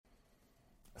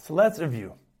So let's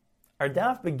review. Our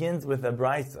daf begins with a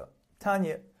brisa.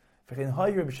 Tanya, the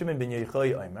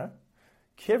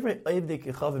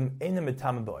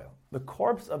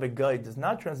corpse of a guy does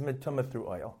not transmit tumah through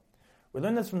oil. We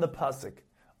learn this from the pasuk,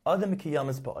 Adam ki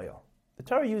Yevamos ba'oil. The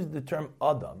Torah used the term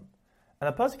Adam, and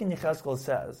the pasuk in Yecheskel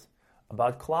says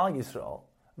about Klal Yisrael,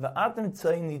 V'atem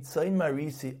tzayin nitzayin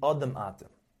marisi Adam atem.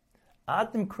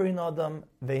 Atem k'rin Adam,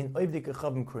 ve'in oivdik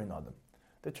echavim k'rin Adam.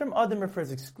 The term Adam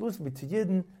refers exclusively to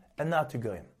Yidden and not to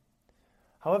Goyim.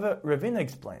 However, Ravina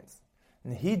explains,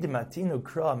 the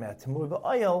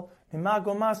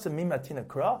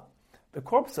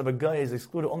corpse of a guy is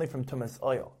excluded only from tumas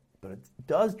oil, but it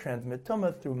does transmit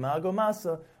tumah through mago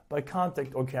masa by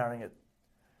contact or carrying it.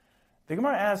 The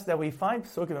Gemara asks that we find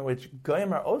psukim in which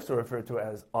Goyim are also referred to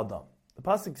as Adam. The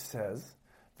pasuk says,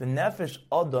 "The nefesh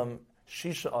Adam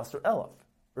shisha asur elaf,"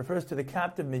 refers to the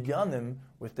captive midyanim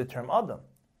with the term Adam.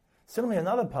 Similarly,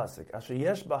 another pasuk, "Asher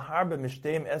yesh baharba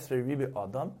mishteim esrei ribi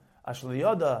Adam, asher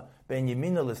liyada ben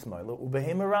yemina lismayla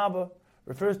ubehema rabba,"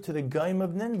 refers to the Goyim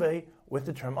of Nineveh with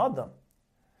the term Adam.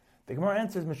 The Gemara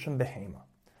answers mishum behema.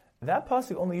 That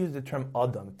pasuk only used the term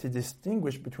Adam to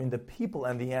distinguish between the people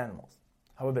and the animals.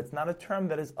 However, it's not a term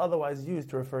that is otherwise used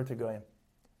to refer to Goyim.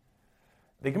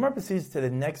 The Gemara proceeds to the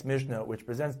next Mishnah, which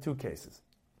presents two cases.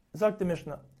 Zok the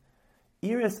Mishnah,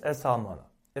 Iris es almana.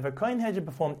 If a Kohen Hedger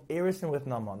performed Erisin with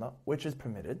an almana, which is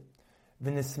permitted,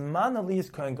 v'nisman ali is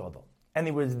Kohen Gadol, and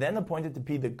he was then appointed to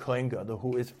be the Kohen Gadol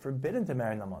who is forbidden to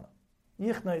marry an almana.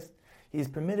 Yichnois, he is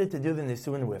permitted to do the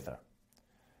nisuin with her.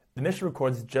 The Mishnah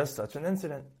records just such an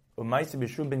incident. Umayse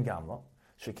b'shu ben gamla,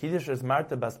 shekidish es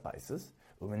marta bas paises,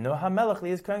 u'meno hamelach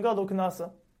li is Kohen Gadol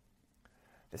kanasa.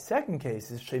 The second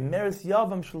case is shemeres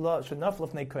yavam shenafel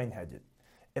lefnei Kohen Hedger.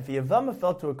 If a Yevama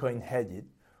fell to a Kohen Hedger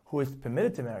who is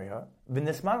permitted to marry her,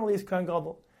 v'nisman ali is Kohen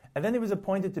Gadol, and then he was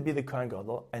appointed to be the Kohen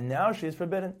Gadol, and now she is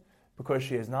forbidden because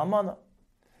she is an almana.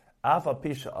 Afa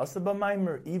pisha asaba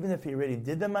maimer, even if he already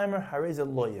did the maimer, hareza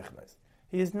lo yichnes.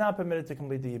 He is not permitted to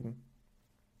complete the yibum.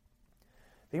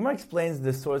 The Gemara explains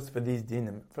the source for these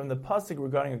dinim from the pasuk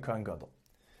regarding a Kohen Gadol.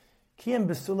 Kiyem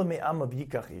besula me'am of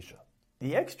yikach isha.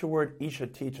 The extra word isha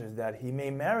teaches that he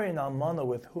may marry an almana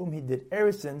with whom he did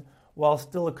erisin while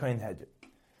still a Kohen Hedger.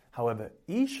 However,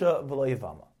 isha v'lo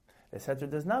Yevama. This heter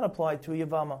does not apply to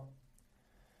Yevama.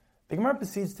 The Gemara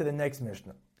proceeds to the next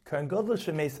Mishnah. Kohen Gadol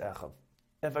shemeis echav.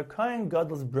 If a Kohen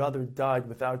Gadol's brother died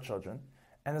without children,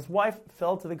 and his wife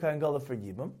fell to the Kohen Gadol for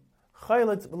yibum,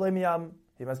 chaylet v'lo miyam.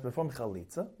 He must perform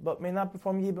chalitza, but may not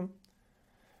perform yibum.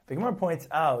 The Gemara points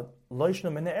out, loishnu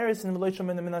min erisin v'loishnu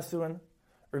min asuin.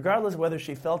 Regardless whether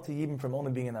she fell to yibum from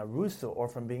only being an arusa or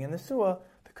from being an nesua,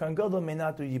 the Kohen Gadol may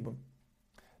not do yibum.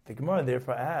 The Gemara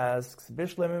therefore asks, we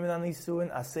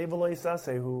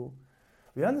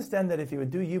understand that if he would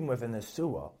do yibum with a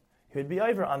nesua, he would be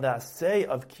over on the asay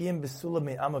of kiyim besula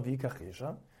me'am of yikach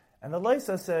isha, and the lois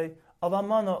asay of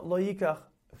amana lo yikach,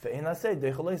 ve'en asay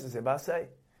deichalois asay ba'asay.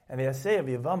 And the asay of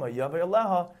Yevama, Yavei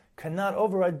Aleha, cannot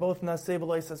override both nasay and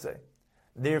lois asay.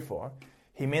 Therefore,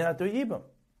 he may not do yibum.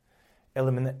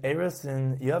 However,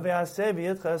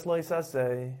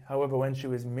 when she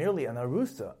was merely an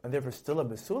arusa, and therefore still a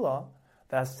besula,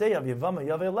 the asay of Yevama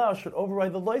Yavei Aleha should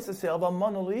override the lois asay of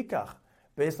amana lo yikach,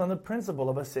 based on the principle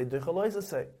of asay deichalois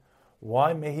asay.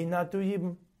 Why may he not do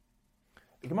yibum?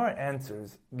 The Gemara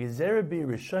answers, Gizera bi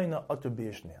rishayna atu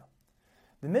biyishnia.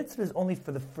 The mitzvah is only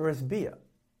for the first biyah.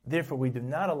 Therefore, we do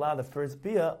not allow the first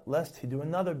biyah lest he do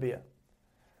another biyah.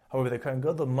 However, the Kohen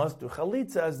Gadol must do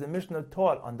chalitza, as the Mishnah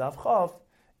taught on Daf Chav,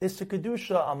 is to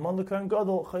kedusha amon the Kohen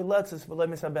Gadol chayletzes v'le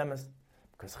misabemes,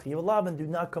 because Chiyuv Laban do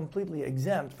not completely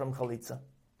exempt from chalitza.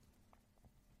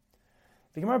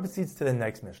 The Gemara proceeds to the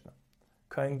next Mishnah.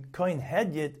 Kohen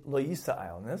Hedyet lo yisa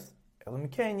islandness, elam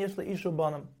kein yesh leishu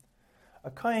banim.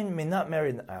 A Kohen may not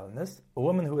marry an islandness, a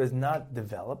woman who is not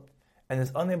developed and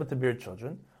is unable to bear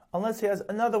children, unless he has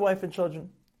another wife and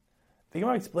children. The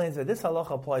Gemara explains that this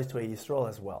halacha applies to a Yisrael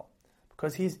as well,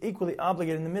 because he is equally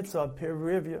obligated in the mitzvah of Pir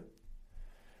V'Rivya.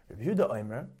 Rav Yehuda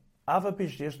Omer, Ava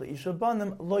pish yesh leisha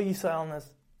banim lo yisa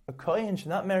islandness. A Kohen should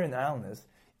not marry an islandness,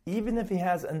 even if he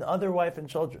has another wife and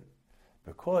children,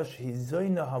 because he's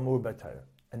zoyna hamur b'Torah.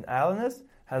 An islandness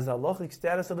has the halachic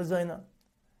status of a zoyna.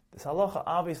 This halacha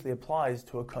obviously applies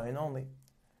to a Kohen only.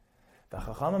 The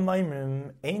Chachamim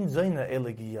Maimrim ein zoyna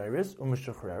ele giyaris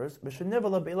u'meshachreris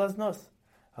b'shenevala be'ilaznos.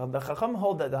 The Chacham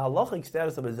hold that the halachic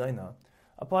status of a zoyna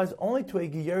applies only to a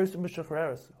giyaris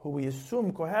u'meshachreris, who we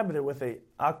assume cohabited with a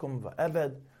akum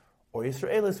v'eved, or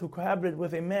Yisraelis who cohabited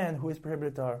with a man who is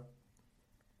prohibited to her.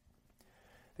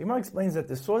 The Gemara explains that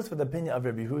the source for the opinion of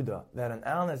Rabbi Yehuda that an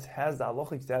islandess has the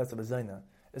halachic status of a zoyna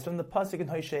is from the pasuk in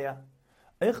Hosea,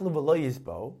 Eichel v'lo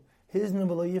yisbo, hiznu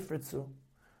v'lo yifritzu.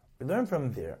 We learn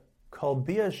from there, kol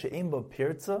bia she'im bo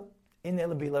pirza, in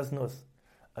ele bilaznus.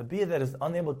 A bia that is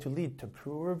unable to lead to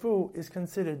pru revu is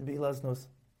considered bilaznus.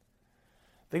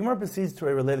 The Gemara proceeds to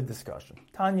a related discussion.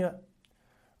 Tanya,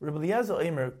 Rabbi Eliezer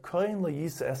Omer, kohen lo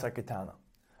yisa es haketana.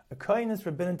 A kohen is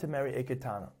forbidden to marry a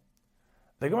ketana.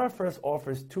 The Gemara first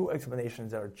offers two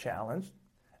explanations that are challenged,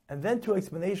 and then two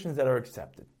explanations that are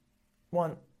accepted.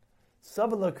 One,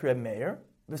 Savala Kreb Meir,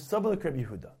 the Savala Kreb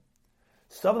Yehuda.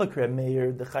 Savala Kreb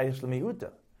Meir, the Chayish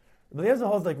L'miuta. Rabbi Eliezer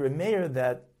holds like Reb Meir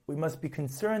that we must be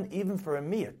concerned even for a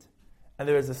miyat, and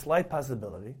there is a slight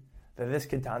possibility that this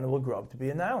ketana will grow up to be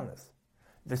an islandess.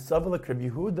 The Savala Kreb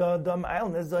Yehuda, dam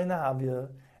islandess zayna havya,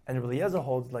 and Rabbi Eliezer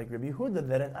holds like Rabbi Yehuda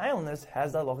that an islandess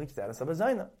has the halachic status of a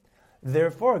zayna.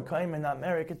 Therefore, a kohen may not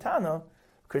marry a ketana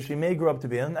because she may grow up to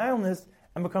be an islandess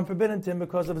and become forbidden to him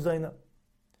because of zayna.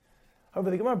 However,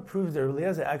 the Gemara proves that Rabbi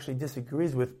Eliezer actually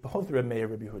disagrees with both Reb Meir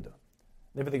and Rabbi Yehuda.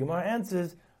 Therefore, the Gemara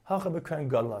answers, Hacha b'kohen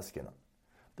gadol askina.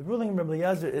 The ruling of Rabbi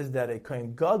Eliezer is that a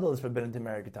kohen gadol is forbidden to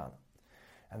marry a ketana.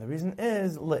 And the reason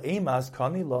is, le'emas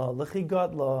kani la, lechi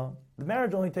gadla. The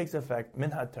marriage only takes effect min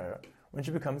ha-Torah when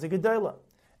she becomes a gedola.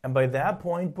 And by that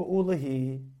point,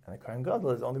 bu'ulahi, and the kohen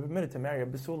gadol is only permitted to marry a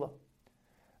besula.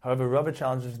 However, Rava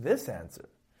challenges this answer.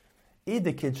 If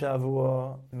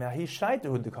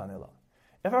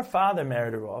our father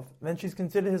married her off, then she's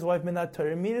considered his wife min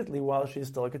ha-Torah immediately while she is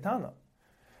still a ketana.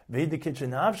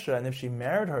 And if she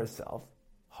married herself,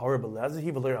 it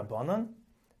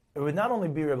would not only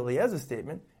be Rabbi Eliezer's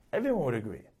statement, everyone would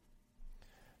agree.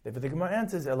 Therefore, the Gemara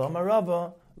answers,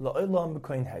 Rabbi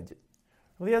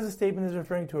Eliezer's statement is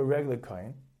referring to a regular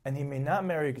kohen, and he may not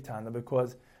marry a ketana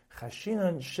because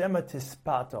chashinan shema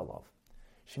tispat alav.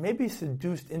 She may be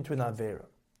seduced into an avera.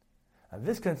 And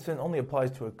this concern only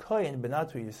applies to a kohen, but not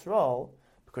to Yisrael,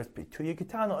 because pituya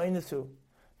ketana oinasu.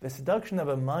 The seduction of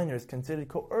a minor is considered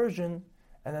coercion,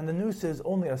 and then the noose is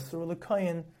only asur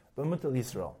l'kohen, but mutal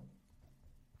Yisrael.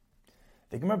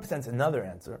 The Gemara presents another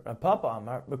answer. Papa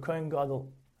Amar, b'kohen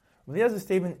gadol. Rabbi Eliezer's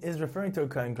statement is referring to a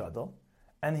kohen gadol,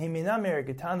 and he may not marry a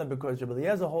ketana because Rabbi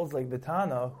Eliezer holds like the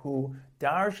Tana who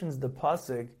darshans the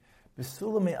pasuk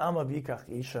Besula me'ama v'yikach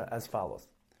isha as follows: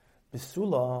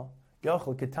 Besula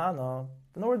yachol ketana.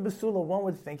 From the word Besula, one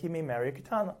would think he may marry a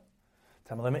ketana.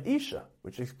 Tamalema isha,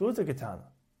 which excludes a ketana.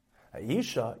 A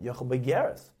isha yachol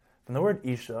begeres. From the word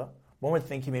isha, one would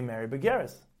think he may marry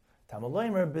begeres.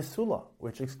 Tamaloimer besula,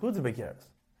 which excludes a begeres.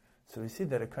 So we see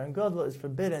that a kohen gadol is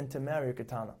forbidden to marry a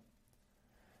ketana.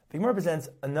 The Gemara presents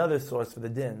another source for the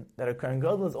din that a kohen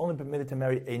gadol is only permitted to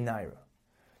marry a naira.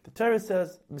 The Torah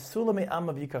says, "Besula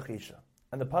me'ama v'yikach isha,"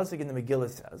 and the pasuk in the Megillah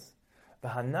says,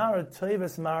 "V'hanara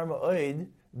toives mar ma'oid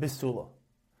besula."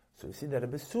 So we see that a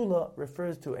besula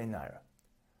refers to a naira.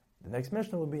 The next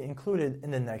Mishnah will be included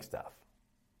in the next daf.